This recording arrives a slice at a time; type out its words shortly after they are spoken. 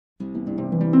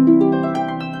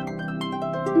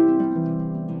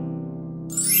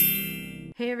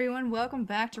Hey everyone, welcome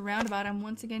back to Roundabout. I'm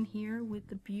once again here with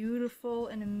the beautiful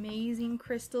and amazing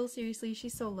Crystal. Seriously,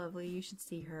 she's so lovely. You should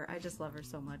see her. I just love her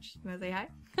so much. You want to say hi?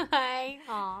 Hi.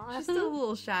 Aww. She's still a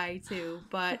little shy too,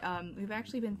 but we've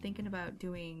actually been thinking about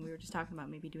we were just talking about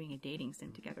maybe doing a dating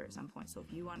sim together at some point. So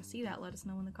if you want to see that, let us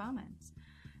know in the comments.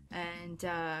 And,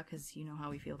 because you know how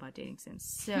we feel about dating sims.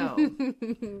 So,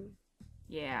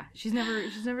 yeah, she's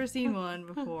never seen one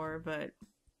before, but...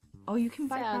 Oh, you can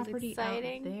buy property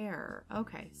exciting. Out there.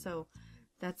 Okay, so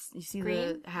that's, you see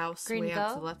green? The house green way up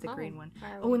to the left, the green one.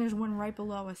 Oh, and there's one right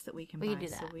below us that we can buy. Do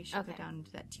that. So we should go down and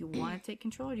do that. Do you want to take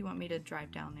control, or do you want me to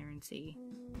drive down there and see?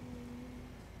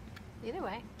 Either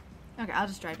way. Okay, I'll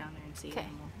just drive down there and see. Okay.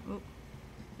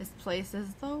 This place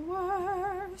is the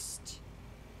worst.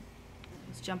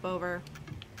 Let's jump over.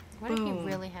 What Boom. If you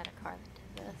really had a car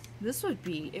that did this?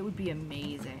 It would be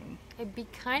amazing. It'd be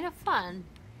kind of fun.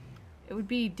 It would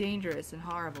be dangerous and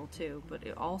horrible too, but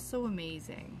also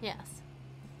amazing. Yes.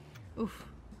 Oof.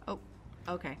 Oh,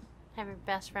 okay. Have your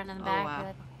best friend in the back. Wow.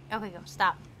 Like, okay, go.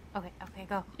 Stop. Okay,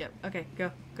 go. Yep. Okay,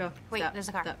 go. Wait, stop, there's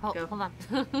a car. Stop, go. Hold on.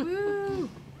 Woo!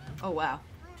 Oh, wow.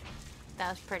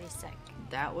 That was pretty sick.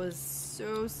 That was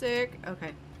so sick.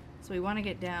 Okay, so we want to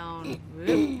get down.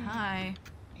 Whoop. Hi.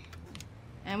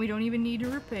 And we don't even need to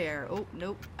repair. Oh,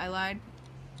 nope. I lied.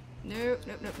 Nope.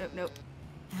 We're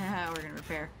going to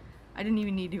repair. I didn't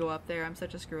even need to go up there. I'm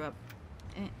such a screw up.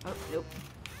 Oh, nope.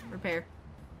 Repair.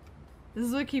 This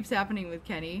is what keeps happening with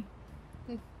Kenny.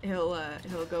 He'll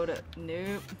go to...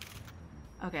 Nope.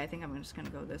 Okay, I think I'm just gonna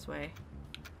go this way.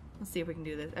 Let's see if we can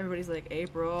do this. Everybody's like,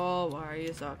 April, why are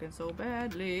you sucking so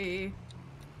badly?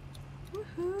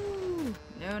 Woohoo!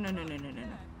 No.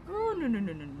 Oh,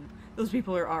 no. Those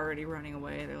people are already running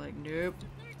away. They're like, nope.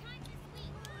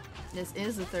 This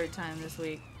is the third time this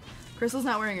week. Crystal's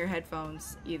not wearing her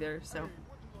headphones either, so,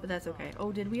 but that's okay.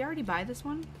 Oh, did we already buy this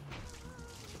one?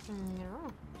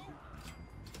 No.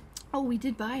 Oh, we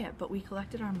did buy it, but we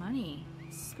collected our money.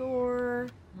 Score.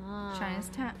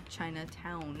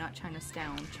 Chinatown, not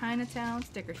Chinastown. Chinatown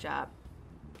sticker shop.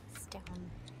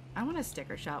 I want a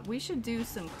sticker shop. We should do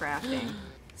some crafting.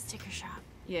 Sticker shop.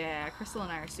 Yeah, Crystal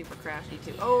and I are super crafty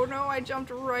too. Oh no, I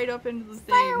jumped right up into the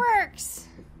thing. Fireworks!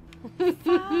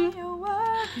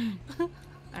 Fireworks!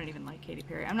 I don't even like Katy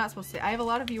Perry. I'm not supposed to. I have a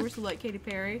lot of viewers who like Katy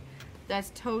Perry.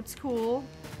 That's totes cool.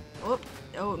 Oh,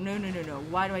 no.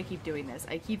 Why do I keep doing this?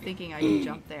 I keep thinking I can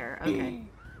jump there. Okay.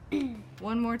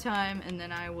 One more time, and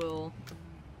then I will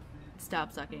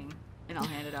stop sucking, and I'll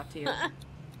hand it off to you.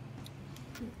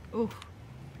 Oof.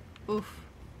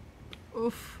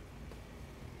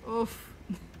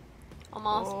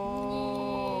 Almost.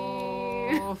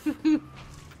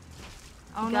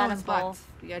 Oh no, it's blocked.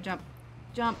 We gotta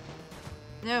jump.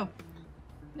 No.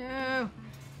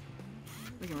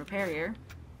 We can repair here.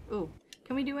 Ooh.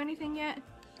 Can we do anything yet?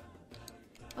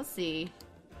 Let's see.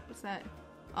 What's that?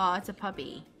 Oh, it's a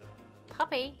puppy.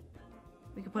 Puppy?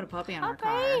 We could put a puppy on our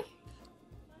car.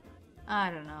 I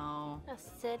don't know. A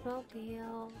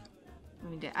Sidmobile.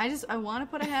 I want to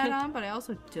put a hat on, but I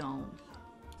also don't.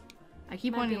 I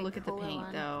keep wanting to look at the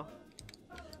paint, though.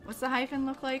 What's the hyphen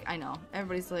look like? I know.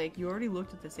 Everybody's like, you already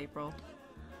looked at this, April.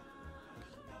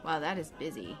 Wow, that is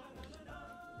busy.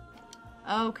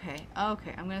 Okay. I'm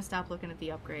gonna stop looking at the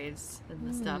upgrades and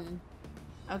the stuff.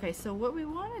 Okay, so what we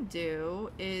want to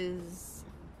do is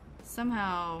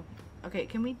somehow... Okay,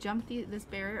 can we jump this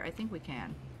barrier? I think we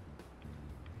can.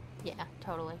 Yeah,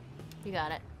 totally. You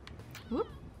got it. Whoop.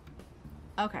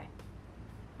 Okay.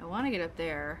 I want to get up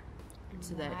there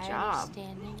to that job.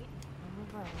 Standing on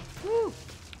the road. Woo!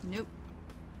 Nope.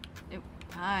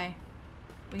 Hi.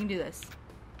 We can do this.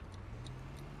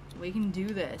 We can do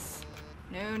this.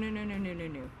 No. Oh, no.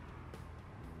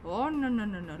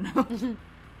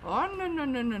 Oh,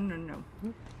 no.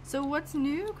 So what's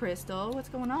new, Crystal? What's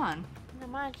going on? Not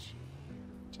much.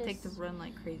 Just take the run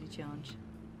like crazy challenge.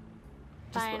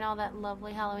 Buying all that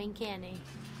lovely Halloween candy.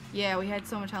 Yeah, we had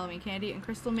so much Halloween candy, and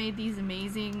Crystal made these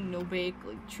amazing no-bake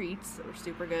treats that were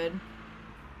super good.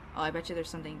 Oh, I bet you there's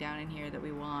something down in here that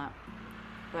we want.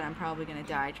 But I'm probably gonna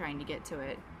die trying to get to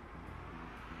it.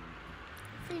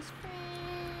 Freeze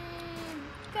frame!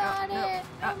 Got it!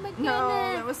 Oh my goodness! No,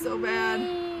 that was so bad.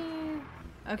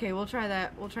 Okay, we'll try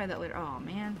that. We'll try that later. Oh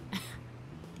man.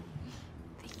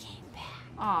 They came back.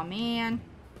 Oh man.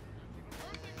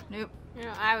 Nope. You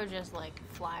know, I would just like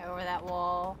fly over that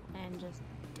wall and just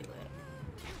do it.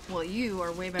 Well, you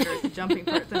are way better at the jumping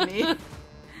part than me.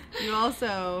 You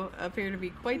also appear to be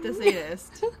quite the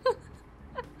sadist.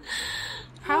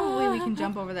 Probably we can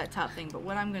jump over that top thing, but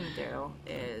what I'm going to do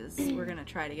is we're going to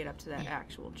try to get up to that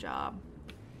actual job.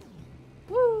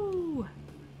 Woo!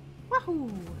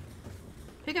 Wahoo!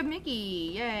 Pick up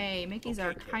Mickey! Yay! Mickey's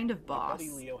our kid. kind of My boss. buddy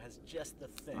Leo has just the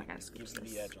thing I gotta that switch gives you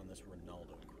this. the edge on this Ronaldo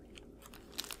cream.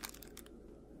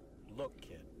 Look,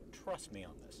 kid, trust me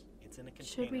on this. It's in a container.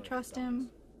 Should we of trust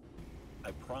diamonds. him?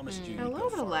 I promised you. Got a you'd little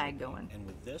go bit of far lag with me, going. And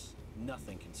with this,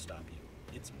 nothing can stop you.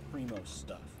 It's primo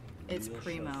stuff. It's Real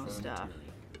primo chauffeur stuff.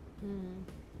 material.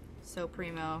 So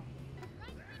primo.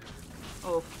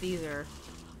 Oh, these are...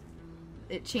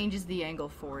 It changes the angle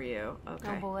for you.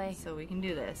 Okay. Oh, boy. So we can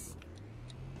do this.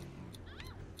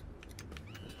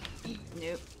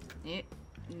 Nope. Nope.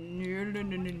 No, no,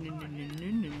 no, no, no, no,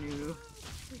 no, no, no.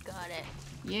 We got it.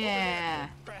 Yeah.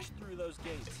 Crash through those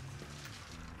gates.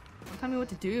 Don't tell me what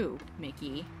to do,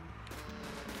 Mickey.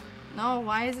 No,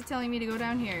 why is it telling me to go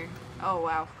down here? Oh,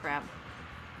 wow. Crap.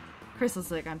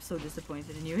 Crystal's like, I'm so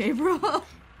disappointed in you, April.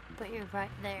 But you're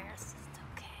right there, so it's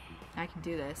okay. I can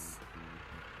do this.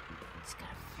 Just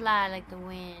gotta fly like the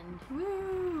wind.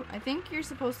 Woo! I think you're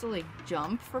supposed to, like,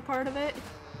 jump for part of it.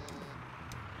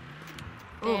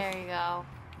 There you go.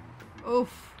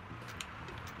 Oof.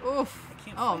 Oof. I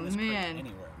can't Oh, find this crate man.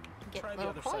 anywhere. Get Try the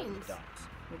little other side of coins. the docks.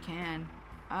 We can.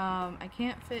 I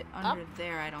can't fit under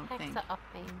there, I don't Heck think. the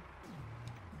upping.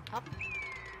 Up.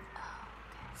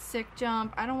 Sick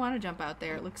jump. I don't want to jump out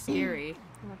there. It looks scary. It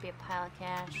might be a pile of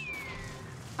cash.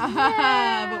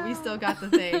 But we still got the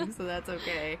thing, so that's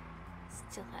okay.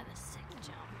 Still had a sick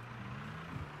jump.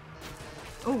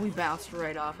 Oh, we bounced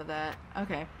right off of that.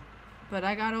 Okay. But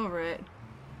I got over it.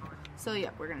 So,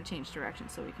 yeah, we're going to change direction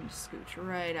so we can just scooch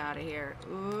right out of here.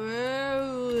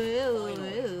 Finally,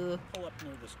 pull up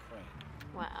near this crane.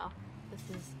 Wow. This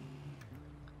is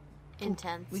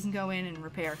intense. We can go in and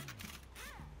repair.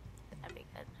 That'd be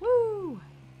good. Woo!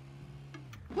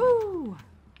 Woo!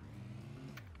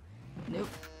 Nope.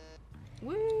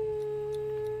 Woo!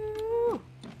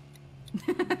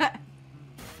 That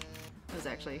was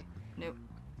actually... Nope.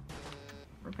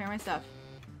 Repair my stuff.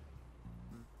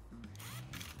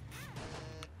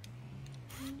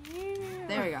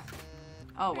 There we go.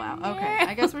 Oh, wow. Okay.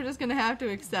 I guess we're just gonna have to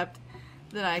accept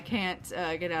that I can't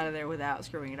get out of there without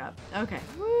screwing it up. Okay.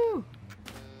 Woo!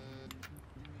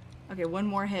 Okay, one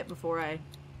more hit before I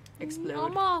explode.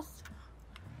 Almost.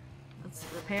 Let's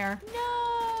repair.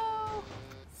 No.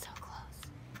 So close.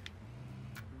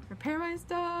 Repair my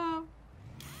stuff.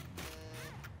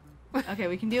 Okay,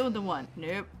 we can deal with the one.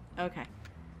 Nope. Okay.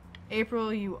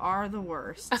 April, you are the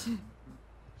worst.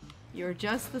 You're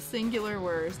just the singular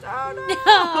worst. Oh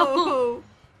no!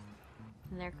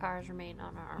 And their cars remain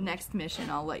unarmed. Next mission,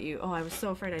 I'll let you. Oh, I was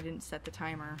so afraid I didn't set the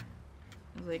timer.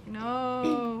 I was like,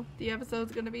 no, the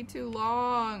episode's gonna be too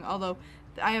long. Although,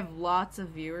 I have lots of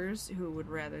viewers who would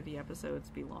rather the episodes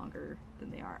be longer than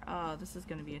they are. Oh, this is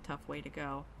gonna be a tough way to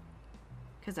go.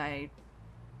 Because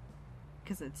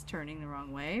it's turning the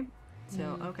wrong way.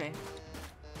 So, okay.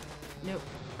 Nope.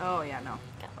 Oh, yeah, no.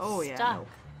 Got Oh, yeah, stuck. no.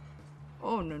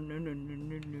 Oh, no, no, no, no,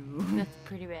 no, no. That's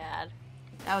pretty bad.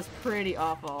 That was pretty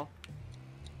awful.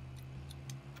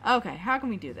 Okay, how can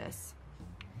we do this?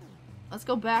 Let's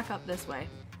go back up this way.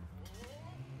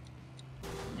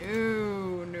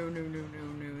 No, no, no, no, no,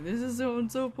 no. This is going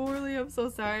so poorly. I'm so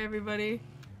sorry, everybody.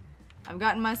 I've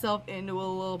gotten myself into a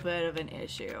little bit of an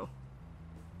issue.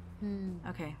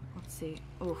 Okay, let's see.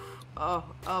 Oof. Oh,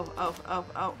 oh, oh, oh,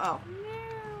 oh, oh.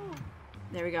 No.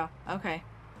 There we go. Okay.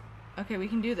 Okay, we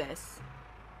can do this.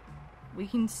 We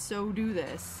can so do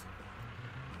this.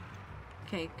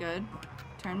 Okay, good.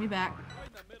 Turn me back.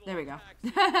 There we go.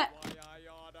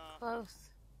 Close.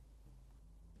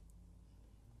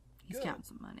 He's Good. counting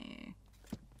some money.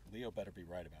 Leo better be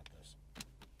right about this.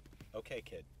 Okay,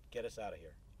 kid, get us out of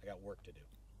here. I got work to do.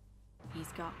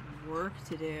 He's got work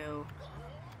to do.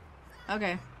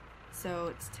 Okay, so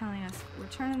it's telling us we're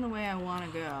turning the way I want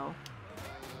to go.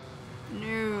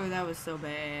 No, that was so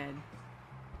bad.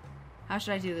 How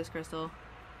should I do this, Crystal?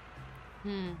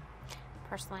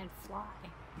 Personally, I'd fly.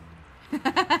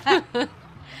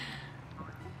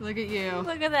 Look at you.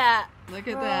 Look at that. Look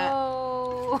at that.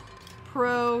 Oh.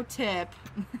 Pro tip.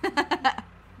 That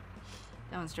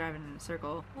one's driving in a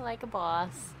circle. Like a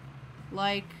boss.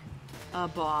 Like a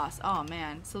boss. Oh,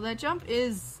 man. So that jump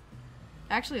is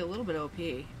actually a little bit OP,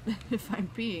 if I'm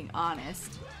being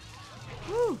honest.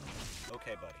 Woo!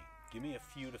 Okay, buddy. Give me a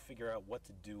few to figure out what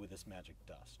to do with this magic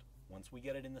dust. Once we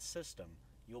get it in the system,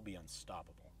 you'll be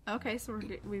unstoppable. Okay, so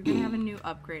we're gonna have a new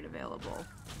upgrade available.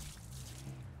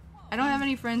 I don't have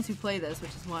any friends who play this,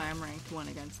 which is why I'm ranked 1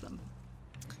 against them.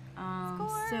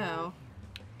 So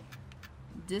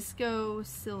Disco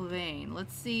Sylvain.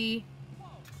 Let's see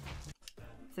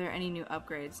if there are any new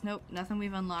upgrades. Nope, nothing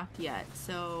we've unlocked yet.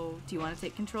 So, do you want to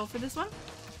take control for this one?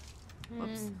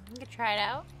 Whoops, You could try it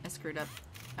out. I screwed up.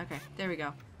 Okay, there we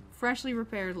go. freshly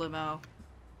repaired limo.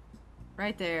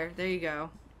 Right there. There you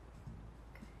go.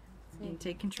 You can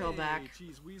take control back. Hey,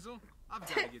 Cheese Weasel. I've got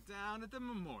to get down at the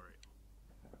memorial.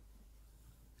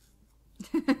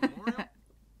 Memorial?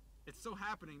 It's so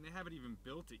happening they haven't even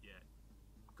built it yet.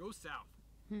 Go south.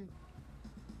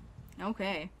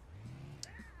 Okay.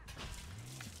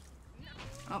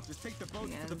 Oh, Just take the boat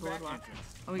yeah, to the the back boardwalk.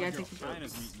 entrance. Oh, we My gotta girl take the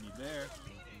China's boats. meeting me there.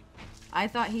 I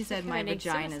thought he said my committing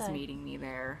vagina's suicide. meeting me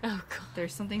there. Oh god.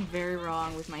 There's something very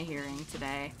wrong with my hearing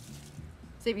today.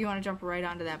 See if you want to jump right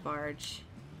onto that barge.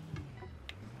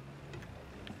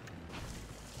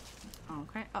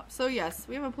 Okay. Oh, so yes,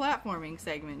 we have a platforming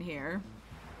segment here.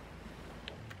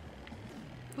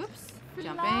 Whoops.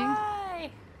 Jumping.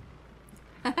 Fly.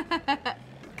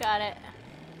 Got it.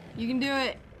 You can do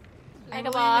it. I Mega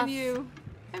believe boss. in you.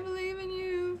 I believe in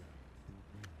you.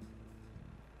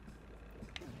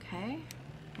 Okay.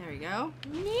 There we go.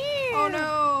 No. Oh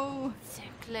no. So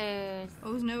close.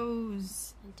 Oh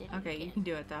noes. I did it Okay, you again. can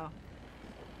do it though.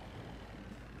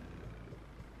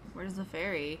 Where's the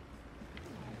ferry?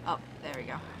 Oh, there we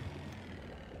go.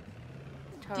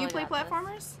 Totally Do you play got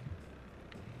this.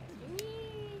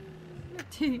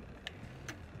 platformers?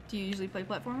 Do you usually play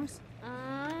platformers?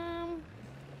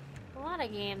 A lot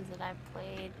of games that I've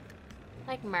played,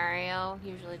 like Mario,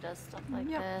 usually does stuff like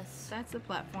Yep. this. That's a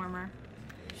platformer.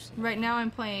 Right now I'm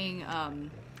playing,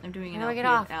 I'm doing an How do I LP get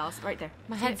of off? Alice. Right there.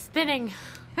 My See head's spinning.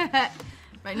 it?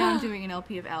 Right now I'm doing an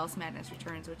LP of Alice Madness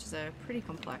Returns, which is a pretty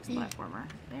complex platformer.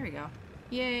 There we go.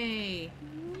 Yay!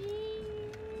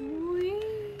 Whee!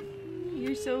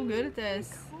 You're so good at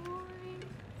this.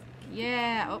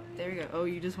 Yeah. Oh, there we go. Oh,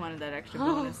 you just wanted that extra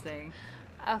bonus thing.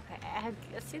 Okay, I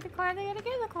see the coin. I gotta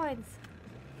get the coins.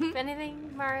 If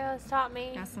anything Mario has taught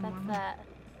me, Got some that's more. that.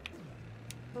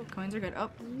 Coins are good. Oh,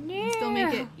 No. you can still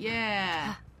make it.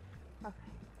 Yeah. Okay.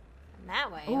 And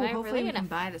that way. Oh, am I hopefully really we gonna can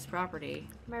buy this property.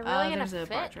 Am I really gonna there's a fit?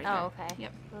 barge right Oh, there. okay.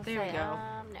 Yep. We'll There we say, go.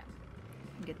 No.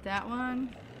 Get that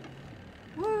one.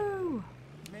 Woo!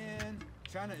 Man,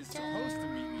 China is supposed to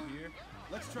meet me here.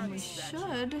 Let's try And we this statue.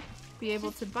 should be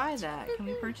able to buy that. Can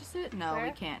we purchase it? No, we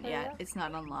Where? can't There you yet. go. It's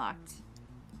not unlocked.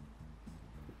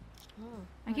 Oh.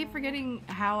 I keep forgetting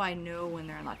how I know when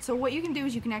they're unlocked. So what you can do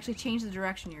is you can actually change the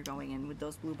direction you're going in with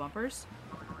those blue bumpers.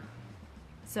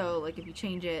 So, like, if you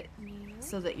change it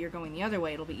so that you're going the other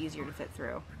way, it'll be easier to fit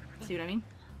through. See what I mean?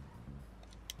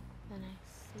 And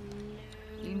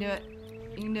I You can do it.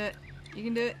 You can do it. You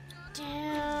can do it.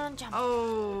 Down, jump.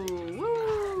 Oh,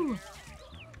 woo!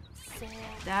 Sit.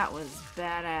 That was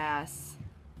badass.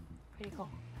 Pretty cool.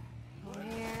 Over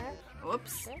here.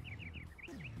 Whoops. Sit.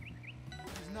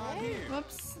 He's not here.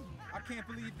 Whoops. I can't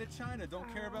believe that China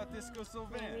don't care about Disco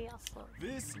Sylvan. Maybe I'll slow.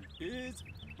 This is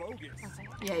bogus. Okay.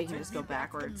 Yeah, you can Take just me go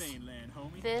back to the backwards. mainland,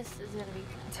 homie. This is gonna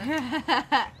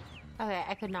be. Okay,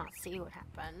 I could not see what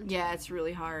happened. Yeah, it's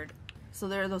really hard. So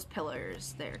there are those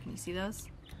pillars there. Can you see those?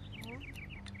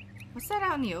 What's that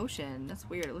out in the ocean? That's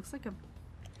weird. It looks like a...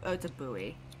 Oh, it's a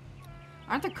buoy.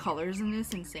 Aren't the colors in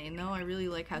this insane, though? I really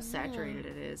like how saturated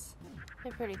it is.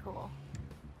 They're pretty cool.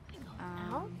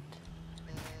 Out?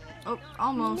 Oh,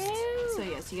 almost. No. So,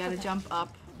 yes, you gotta Okay. jump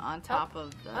up on top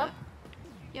of the... Up.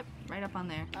 Yep, right up on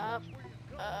there. Up.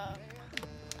 Up.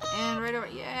 And right over...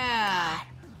 Yeah!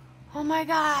 Oh my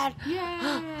god!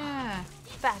 Yeah!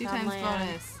 Back 2 on times land.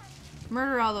 bonus.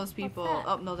 Murder all those people. that?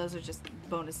 Oh, no, those are just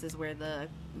bonuses where the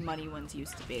money ones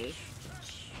used to be.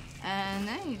 And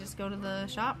then you just go to the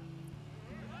shop.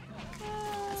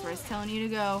 That's where it's telling you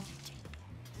to go.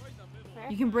 Where?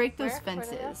 You can break those Where? Where do I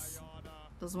go? fences.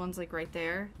 Those ones like right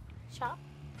there. Shop?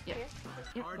 Yep. Here?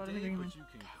 Yep, Hard go to the day, green but one. you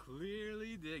can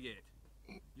clearly dig it.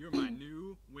 You're my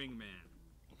new wingman.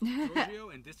 Giorgio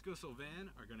and Disco Sylvan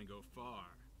are gonna go far.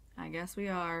 I guess we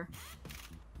are.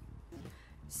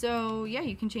 So, yeah,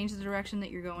 you can change the direction that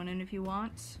you're going in if you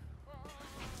want.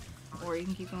 Or you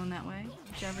can keep going that way,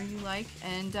 whichever you like.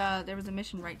 And there was a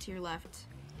mission right to your left.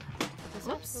 This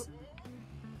one? Whoops.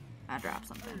 I dropped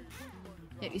something.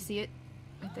 Yep, you see it?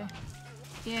 Right there.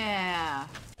 Yeah.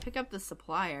 Pick up the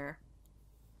supplier.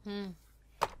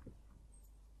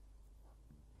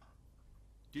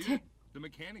 Dude, the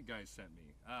mechanic guy sent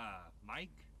me.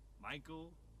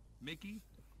 Michael, Mickey?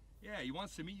 Yeah, he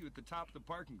wants to meet you at the top of the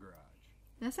parking garage.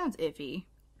 That sounds iffy.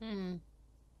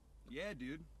 Yeah,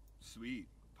 dude. Sweet.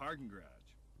 Parking garage.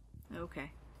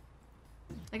 Okay.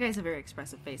 That guy's a very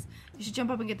expressive face. You should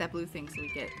jump up and get that blue thing so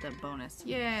we get the bonus.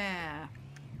 Yeah.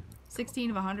 16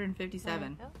 of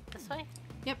 157. Oh, this way?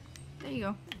 Yep. There you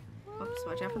go. Oops,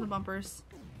 watch out for the bumpers.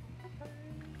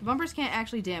 The bumpers can't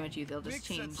actually damage you. They'll just Vic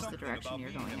said change the something direction about you're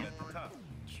meeting going him in. at the top.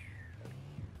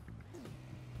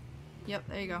 Yep,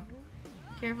 there you go.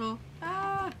 Careful.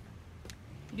 Ah!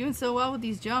 You're doing so well with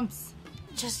these jumps.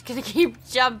 Just gonna keep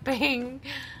jumping.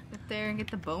 Get there and get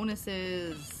the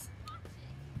bonuses.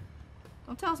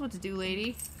 Don't tell us what to do,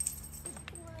 lady.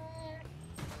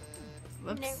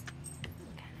 Whoops. Nope.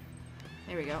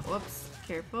 There we go. Whoops.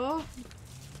 Careful.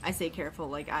 I say careful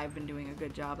like I've been doing a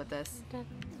good job at this. Dun,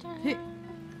 dun.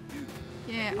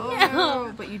 Yeah. Oh No.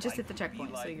 no. But you just hit the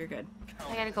checkpoint, so you're good.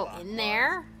 I gotta go in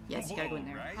there? Yes, you gotta go in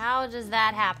there. How does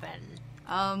that happen?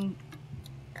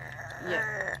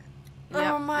 Yeah. Oh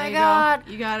Yep, my there you god.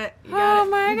 go. You got it. You Oh got it.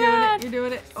 my You're god. doing it. You're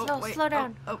doing it. Oh, wait. Slow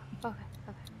down. Oh. Okay,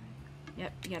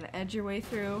 Yep. You gotta edge your way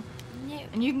through, okay.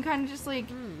 and you can kind of just like,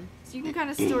 so you can kind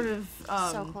of sort of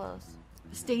So close.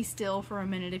 stay still for a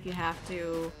minute if you have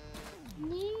to.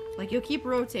 Like you'll keep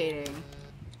rotating.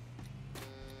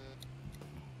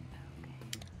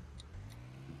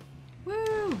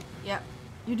 Woo! Yep.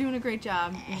 You're doing a great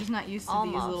job. You're just not used to these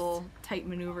Almost. little tight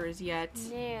maneuvers yet.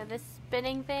 Yeah, this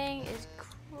spinning thing is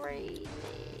crazy.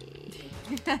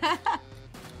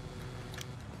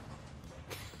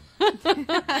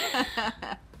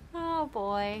 Oh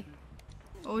boy.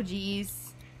 Oh jeez.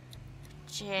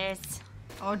 Jeez.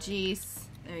 Oh jeez.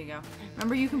 There you go.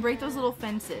 Remember, you can break those little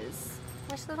fences.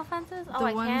 Which little fences? Oh, The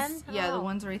I ones, can? yeah, the Oh.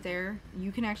 ones right there.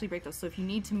 You can actually break those. So if you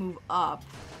need to move up,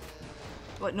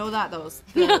 but no, not those.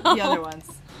 The other ones.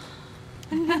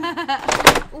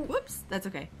 Ooh, whoops. That's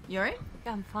okay. You alright?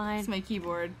 I'm fine. It's my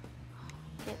keyboard.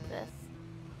 Get this.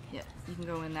 Yeah, you can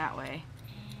go in that way.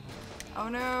 Oh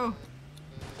no.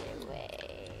 Get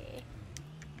away.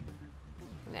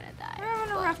 I'm gonna die. We're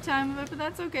having a rough time of it, but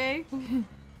that's okay.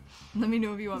 Let me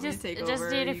know if you want me to take just over.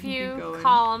 need a You can keep few going.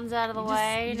 columns out of the You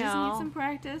way. you just no. need some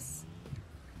practice.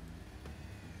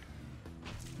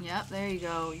 Yep, there you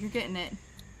go. You're getting it.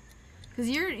 Cause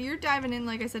you're diving in,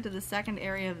 like I said, to the second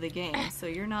area of the game, so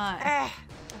you're not.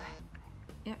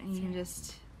 Yep, and you can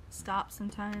just stop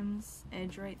sometimes,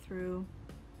 edge right through.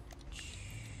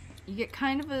 You get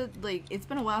kind of a like. It's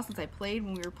been a while since I played.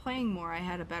 When we were playing more, I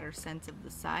had a better sense of the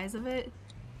size of it.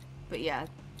 But yeah,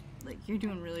 like you're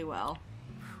doing really well.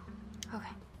 Okay.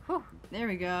 Whew. There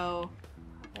we go.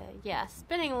 Yeah,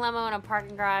 spinning limo in a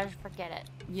parking garage. Forget it.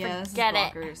 Yeah, this is Forget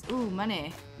it. bonkers. Ooh,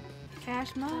 money.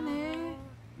 Cash money.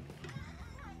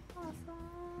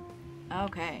 Awesome.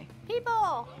 Okay.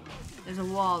 People. There's a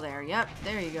wall there. Yep,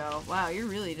 there you go. Wow, you're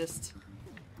really just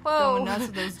Whoa. going nuts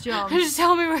with those jumps. Just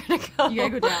tell me where to go. You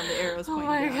gotta go down. The arrow's Oh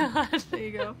pointing my down. god. There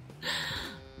you go.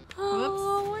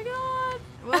 Oh my god.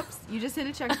 Whoops. You just hit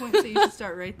a checkpoint, so you should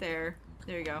start right there.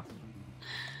 There you go.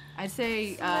 I'd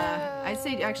say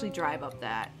actually drive up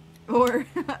that. Or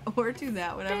do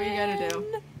that, whatever you gotta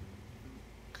do.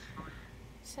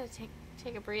 Just gotta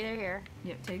take a breather here.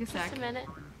 Yep, take a sec. Just a minute.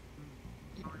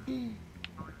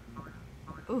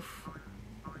 Oof.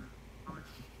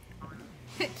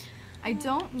 I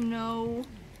don't know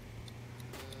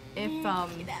if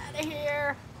Get out of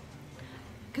here.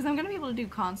 because I'm gonna be able to do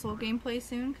console gameplay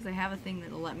soon because I have a thing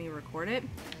that'll let me record it.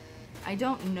 I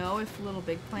don't know if Little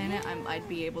Big Planet I'd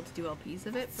be able to do LPs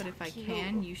of it, but if I cute.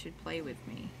 can, you should play with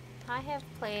me. I have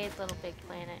played Little Big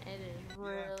Planet. It is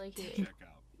really cute. Check out.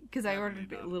 Because I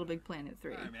ordered Little Big Planet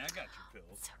 3. I mean, I got your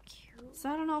pills. So cute. So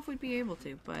I don't know if we'd be able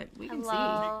to, but we can see.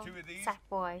 Hello, Take 2 of these,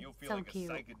 Sackboy. You'll feel So like cute.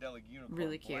 a psychedelic unicorn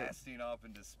Really cute. blasting off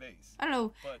into space. I don't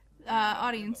know, But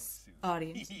audience, Yeah,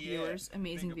 viewers,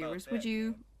 amazing think about viewers. that, Would you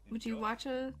man. Enjoy. watch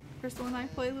Crystal and I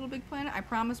play Little Big Planet? I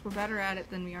promise we're better at it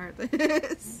than we are at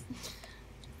this.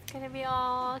 It's gonna be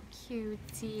all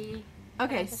cutesy.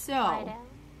 Okay, Just slide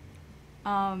so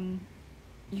out.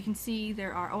 you can see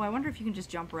there are. Oh, I wonder if you can just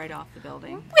jump right off the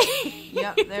building.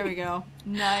 Yep, there we go.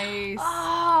 Nice.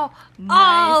 Oh,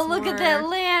 Nice oh, look at that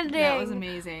work. landing. That was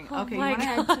amazing. Oh Okay, you my want to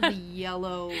head to God. the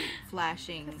yellow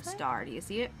flashing This way? star. Do you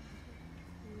see it?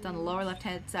 It's on the lower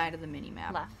left-hand side of the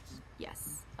mini-map. Left.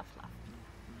 Yes. Left, left.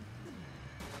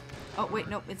 Oh, wait,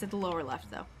 nope. It's at the lower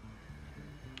left, though.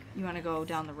 You want to go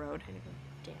down the road. I'm gonna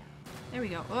go down. There we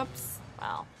go. Oops.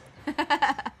 Well,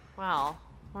 well,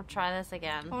 we'll try this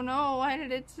again. Oh, no. Why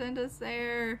did it send us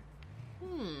there?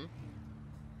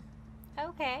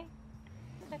 Okay.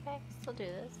 Okay, still do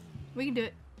this. We can do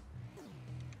it.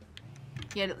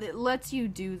 Yeah, it lets you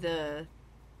do the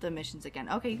missions again.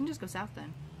 Okay, you can just go south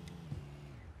then.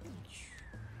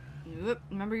 Whoop,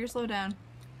 remember your slowdown.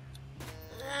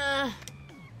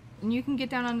 And you can get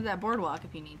down onto that boardwalk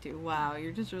if you need to. Wow,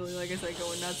 you're just really, like I said,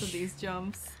 going nuts with these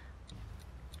jumps.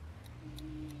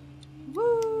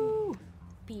 Woo!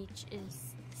 Beach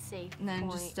is safe. And then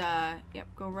point. just, yep,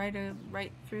 go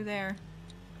right through there.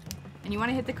 And you want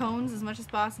to hit the cones as much as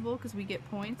possible because we get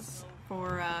points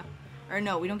for, or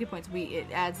no, we don't get points. It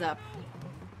adds up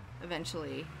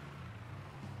eventually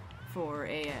for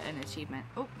an achievement.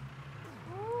 Oh,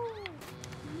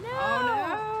 Oh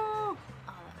no!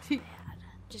 Oh, that's bad.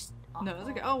 Just. No, it's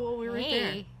okay. Oh well, we're right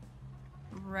there. Hey.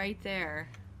 Right there.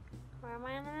 Where am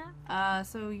I on the map?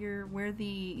 So you're where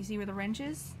you see where the wrench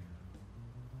is?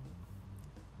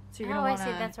 So you're Oh, gonna I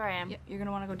see. That's where I am. Yep, you're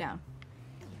gonna want to go down.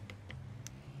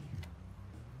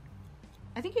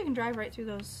 I think you can drive right through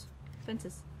those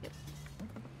fences. Yep.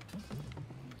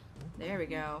 There we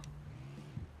go.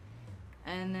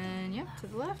 And then, yep, to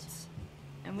the left.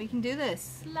 And we can do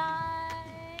this.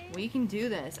 Slide. We can do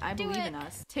this. I Do believe it. in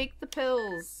us. Take the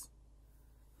pills.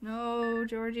 No,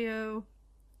 Giorgio.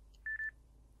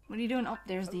 What are you doing? Oh,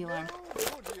 there's the alarm.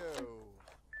 Hello, Giorgio.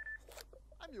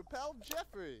 I'm your pal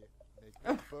Jeffrey. Make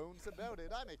no bones about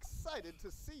it, I'm excited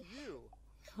to see you.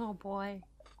 Oh boy.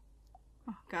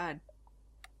 Oh, God.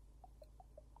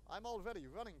 I'm already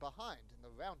running behind in the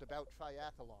Roundabout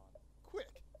triathlon. Quick,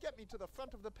 get me to the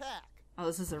front of the pack. Oh,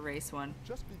 this is a race one.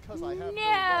 Just because I have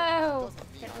No. bones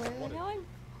doesn't mean Get I where want we're it. going?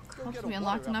 Go Hopefully get a we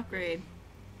unlocked an water upgrade.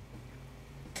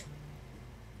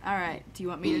 Alright, do you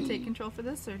want me to take control for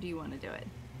this, or do you want to do it?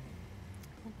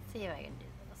 Let's see if I can do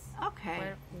this. Okay.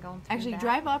 We're going through Actually, that.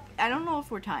 drive up. I don't know if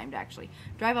we're timed, actually.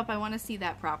 Drive up. I want to see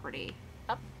that property.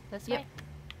 Up this Yep. way.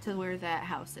 To where that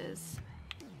house is.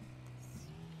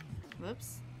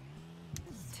 Whoops.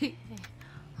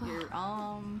 You're,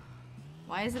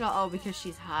 why is it all... Oh, because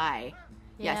she's high.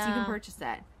 Yes, you can Yeah. purchase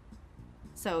that.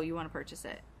 So, you want to purchase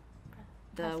it.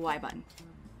 The Press Y button.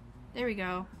 There we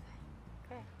go.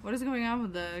 Okay. What is going on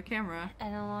with the camera? I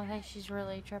don't know. I think she's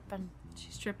really tripping.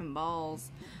 She's tripping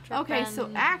balls. Okay, so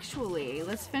Tripping. actually,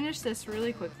 let's finish this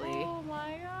really quickly. Oh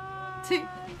my god.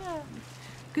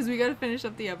 Because we gotta finish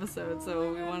up the episode,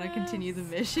 so we want to continue the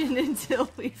mission until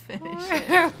we finish it.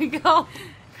 There we go.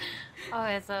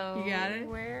 Okay, so You got it?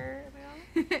 where are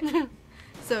we going?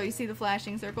 So you see the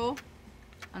flashing circle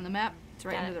on the map? It's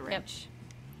right Got under it, the yep. wrench.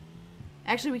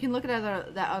 Actually, we can look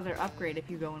at that other upgrade if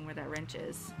you go in where that wrench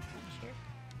is. Here.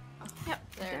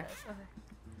 Yep, There there. it is.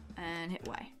 Okay. And hit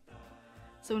Y.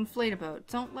 So inflatabout.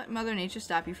 Don't let Mother Nature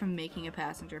stop you from making a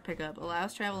passenger pickup.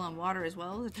 Allows travel on water as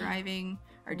well as driving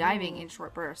or diving in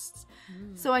short bursts.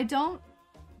 So I don't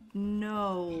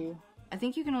know. I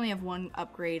think you can only have one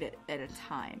upgrade at a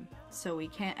time. So we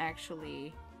can't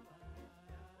actually...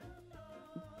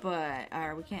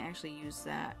 Or we can't actually use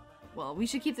that. Well, we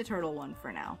should keep the turtle one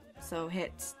for now. So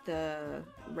hit the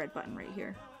red button right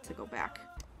here to go back.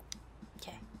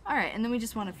 Okay. Alright, and then we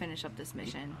just want to finish up this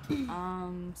mission.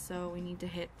 So we need to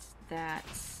hit that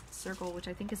circle, which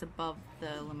I think is above the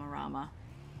Limorama.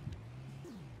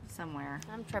 Somewhere.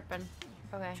 I'm tripping.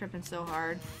 Okay. Tripping so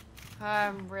hard.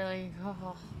 I'm really.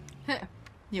 Oh,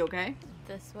 You okay?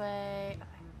 this way. Okay,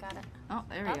 got it. Oh,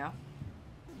 there we Up. go.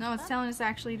 No, it's telling us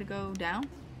actually to go down.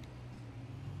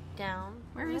 Down.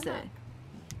 Where is it?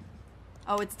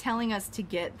 Oh, it's telling us to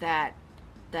get get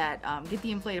the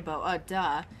inflatabout.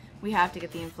 Duh. We have to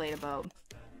get the inflatabout.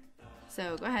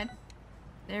 So, go ahead.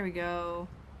 There we go.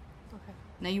 Okay.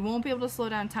 Now, you won't be able to slow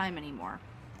down time anymore.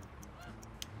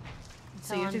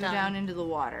 So you have to I'm go done. down into the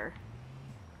water.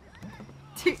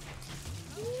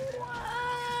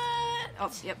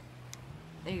 Oh, yep.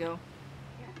 There you go.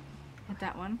 Hit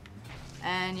that one.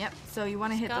 And, yep. So you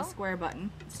want to hit the Go? square button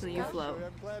so you Go? float.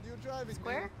 I'm glad you're driving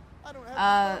Square? me. I don't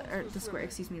have the Or bones the for square, swimming.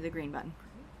 excuse me, the green button.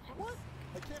 What?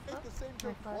 I can't make the same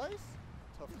joke my God. twice?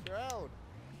 Tough crowd.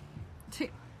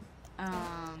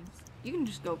 You can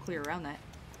just go clear around that.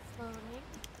 Floating.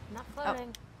 Not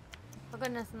floating. Oh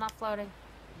goodness, I'm not floating.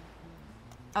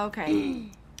 Okay.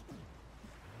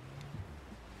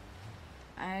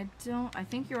 I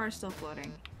think you are still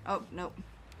floating. Oh, nope.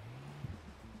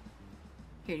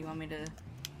 Here, do you want me to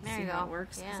There see you how go. it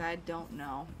works? Because Yeah. I don't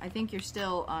know. I think you're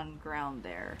still on ground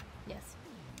there. Yes.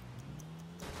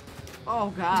 Oh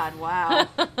God! Wow.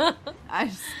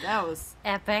 that was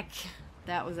Epic.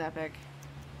 epic.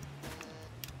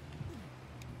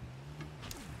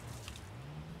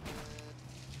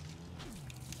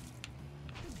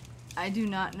 I do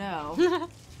not know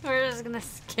We're just gonna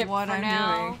skip what for I'm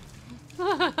now.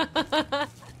 doing.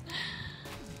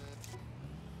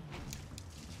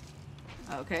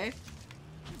 Okay.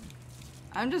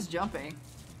 I'm just jumping.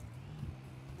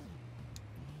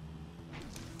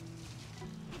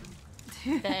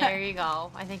 There you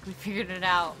go. I think we figured it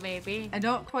out, maybe. I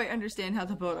don't quite understand how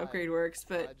the boat upgrade works,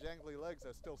 My but jangly legs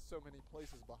are still so many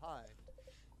places behind.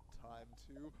 Time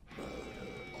to...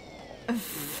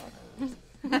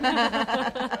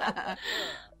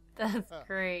 That's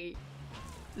great.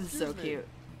 this is so Excuse me. cute.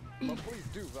 But please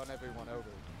do run everyone over.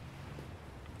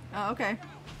 Oh, okay.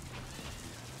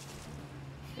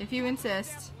 If you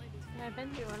insist. I've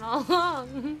been doing all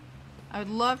along. I would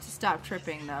love to stop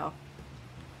tripping, though.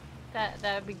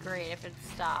 That would be great if it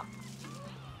stopped.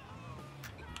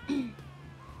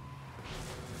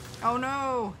 Oh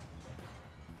no!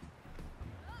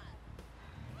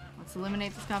 Let's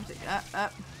eliminate this competition.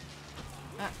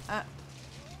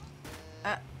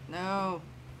 No.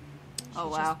 Oh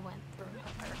She wow. just went through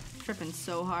her. Tripping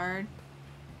so hard.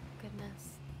 Goodness.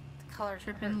 The colors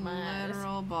hurt Tripping my eyes.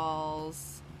 literal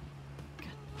balls.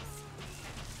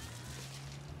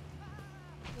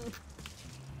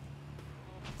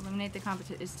 Eliminate the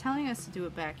competition. It's telling us to do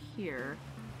it back here.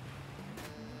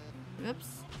 Oops.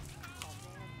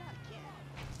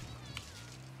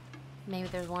 Maybe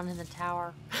there's one in the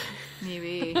tower.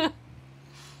 Maybe.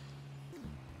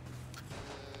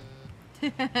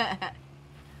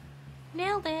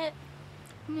 Nailed it.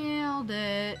 Nailed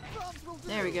it. Bronze will do.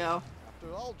 There we go.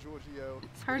 After all, Giorgio,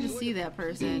 It's hard to see that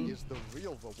person. is the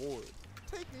real reward.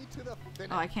 Take me to the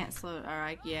finish. Oh, I can't slow.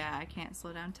 Alright, yeah, I can't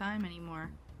slow down time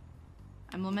anymore.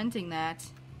 I'm lamenting that.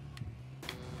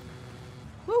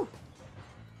 Woo!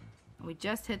 We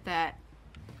just hit that.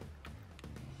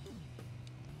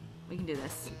 We can do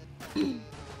this.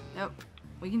 Nope.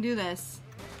 We can do this.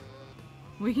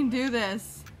 We can do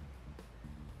this.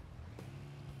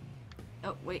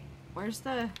 Oh, wait. Where's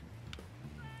the...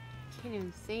 Can't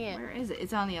even see it. Where is it?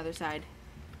 It's on the other side.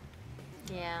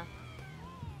 Yeah.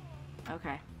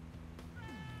 Okay.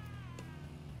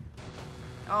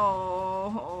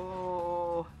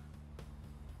 Oh.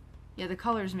 Yeah, the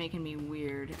color's making me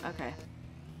weird. Okay.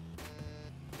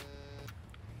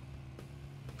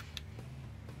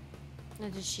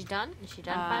 Is she done? Is she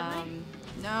done finally?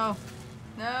 No.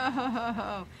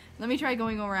 No. Let me try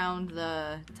going around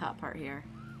the top part here.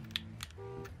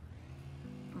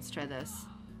 Let's try this.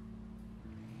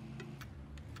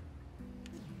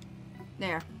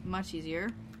 There. Much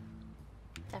easier.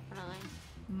 Definitely.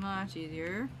 Much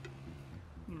easier.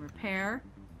 You can repair.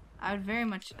 I would very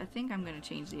much... I think I'm going to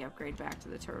change the upgrade back to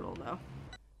the turtle, though.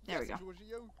 There we go.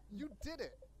 Giorgio, you did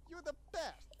it. You're the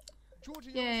best.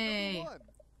 Giorgio Yay. is #1.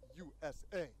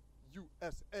 USA.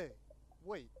 USA.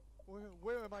 Wait,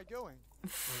 where am I going?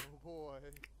 Oh boy.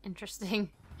 Interesting.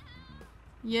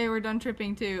 Yay, we're done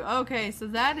tripping too. Okay, so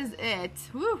that is it.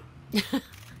 Woo!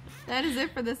 That is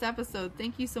it for this episode.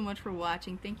 Thank you so much for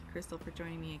watching. Thank you, Crystal, for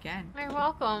joining me again. You're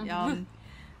welcome.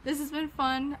 This has been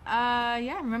fun.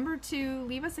 Yeah, remember to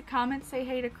leave us a comment, say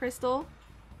hey to Crystal,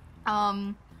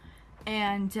 and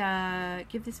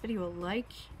give this video a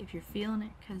like if you're feeling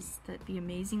it, because that'd be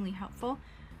amazingly helpful.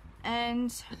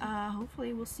 And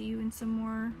hopefully we'll see you in some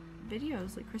more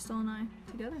videos, like Crystal and I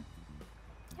together.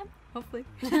 Yep. Hopefully.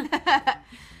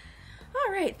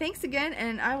 All right, thanks again,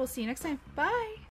 and I will see you next time. Bye.